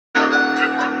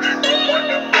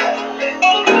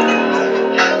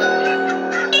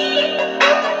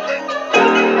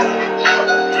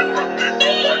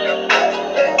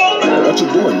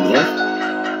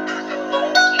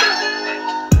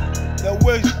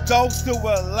dog still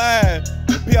alive.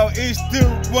 The P.R.E still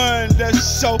run that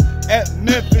show at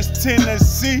Memphis,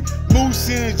 Tennessee. Moose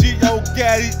CMG,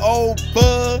 Gotti, old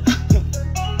bud. The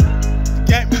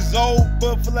game is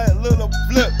over for that little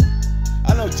flip.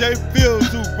 I know J Fields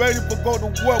who ready for go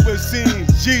to war with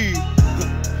CMG.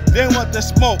 They want the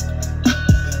smoke.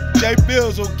 J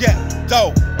Fields will get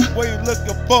dope. What you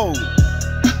looking for?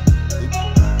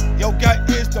 Yo, guy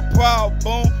is the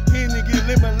problem. He didn't get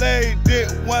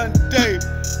eliminated one day.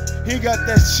 He got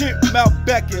that shit mouth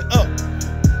backing up.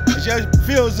 J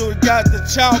Fields who got the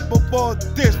child before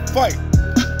this fight.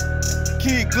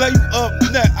 Kid glare you up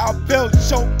now. I felt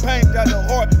so pain down the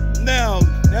heart now.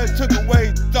 That took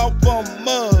away thought from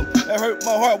mud. That hurt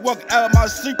my heart walking out of my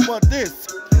sleep for this.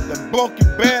 The broken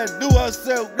bad dude, I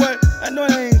said, what? I know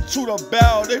I ain't true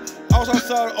about it. Also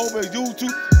saw it over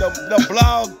YouTube, the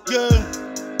blogger,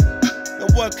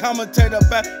 the one commentator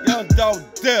about Young Dog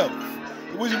Death,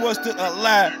 which was still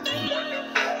alive.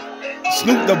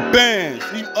 Snoop the Bands,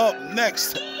 he up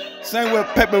next. Same with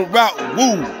Pepper Rock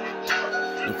Woo.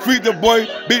 The Free the Boy,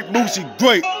 Big Moosey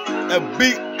great. And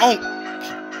Big Onk.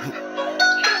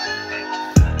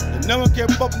 No one can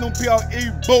fuck with them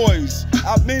P.R.E boys.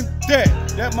 I mean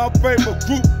that my favorite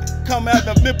group come out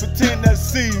of Memphis,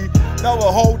 Tennessee. That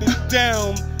will hold it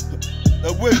down.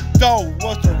 The Wiz Dog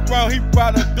was around, he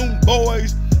proud of them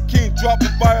boys. King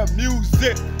dropping fire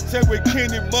music, say with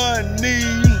Kenny Money.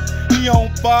 He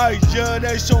on fire,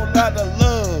 they show a lot of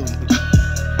love.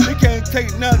 He can't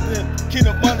take nothing,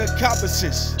 Kenny Money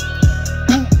compasses.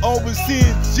 Who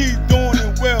overseeing G doing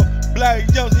it well? Black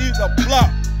Young, he's a block.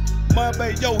 My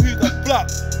baby, yo, he's a flop.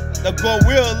 The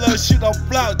gorilla shit a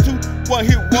flop too. One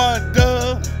hit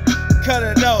wonder. Cut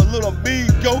it out, little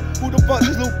amigo. Who the fuck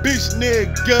this little bitch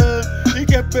nigga? He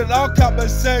can't fit all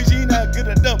compensation. He not good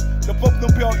enough. The fuck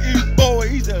them P.R.E boy.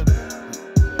 He's a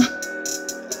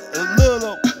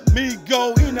little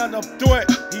amigo. He not a threat.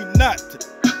 He not.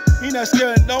 He not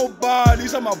scaring nobody.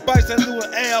 Some of my bites that little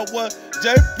air was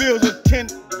J Fields with Ken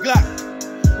Glock.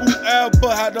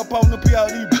 Whoever had up on the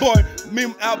P.R.E boy,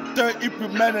 meme out there if you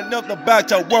man enough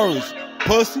about your words,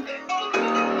 pussy.